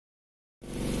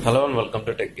Hello and welcome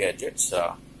to Tech Gadgets.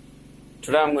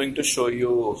 Today I'm going to show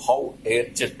you how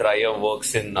Airjet dryer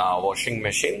works in washing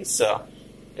machines.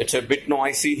 It's a bit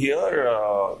noisy here.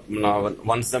 Now,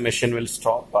 once the machine will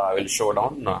stop, I will show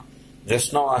down.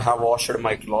 Just now I have washed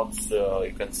my clothes.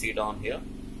 You can see down here.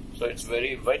 So it's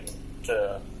very wet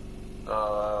over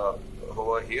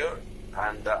here,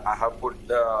 and I have put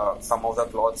some of the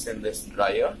clothes in this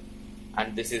dryer,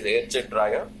 and this is Airjet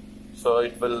dryer. So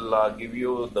it will give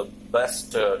you the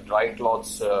best dry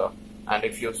clothes, and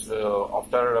if you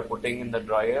after putting in the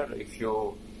dryer, if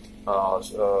you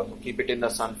keep it in the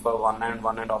sun for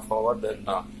 1.5 hours, then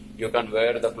you can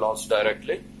wear the clothes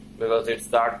directly, because it's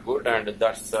that good and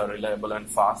that's reliable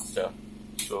and fast.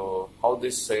 So how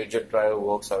this Airjet dryer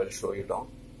works, I will show you down.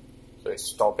 So it's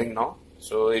stopping now.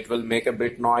 So it will make a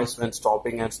bit noise when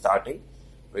stopping and starting,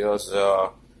 because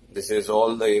this is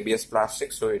all the ABS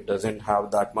plastic, so it doesn't have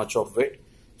that much of weight,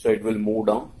 so it will move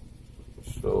down.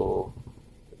 So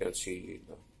you can see,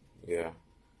 yeah,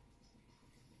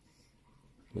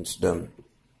 it's done.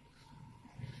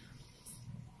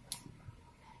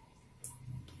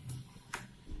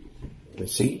 You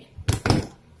see,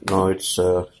 now it's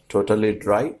totally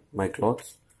dry, my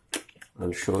clothes.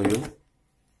 I'll show you.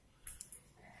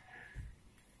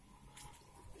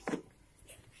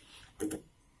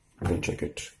 Let me check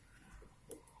it.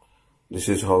 This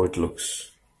is how it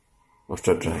looks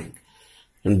after drying.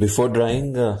 And before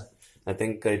drying, I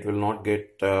think it will not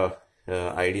get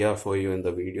idea for you in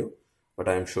the video, but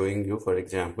I am showing you. For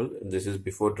example, this is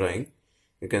before drying.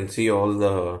 You can see all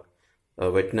the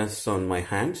wetness on my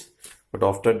hands, but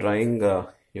after drying,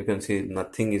 you can see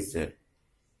nothing is there.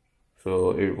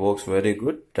 So it works very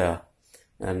good.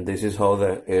 And this is how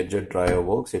the Airjet dryer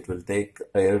works. It will take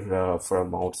air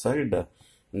from outside,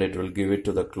 and it will give it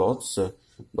to the clothes,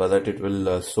 but that it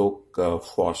will soak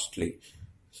fastly.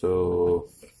 So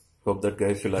hope that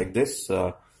guys you like this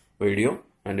video,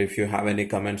 and if you have any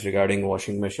comments regarding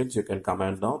washing machines, you can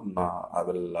comment down. I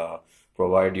will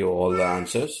provide you all the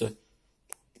answers.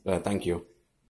 Thank you.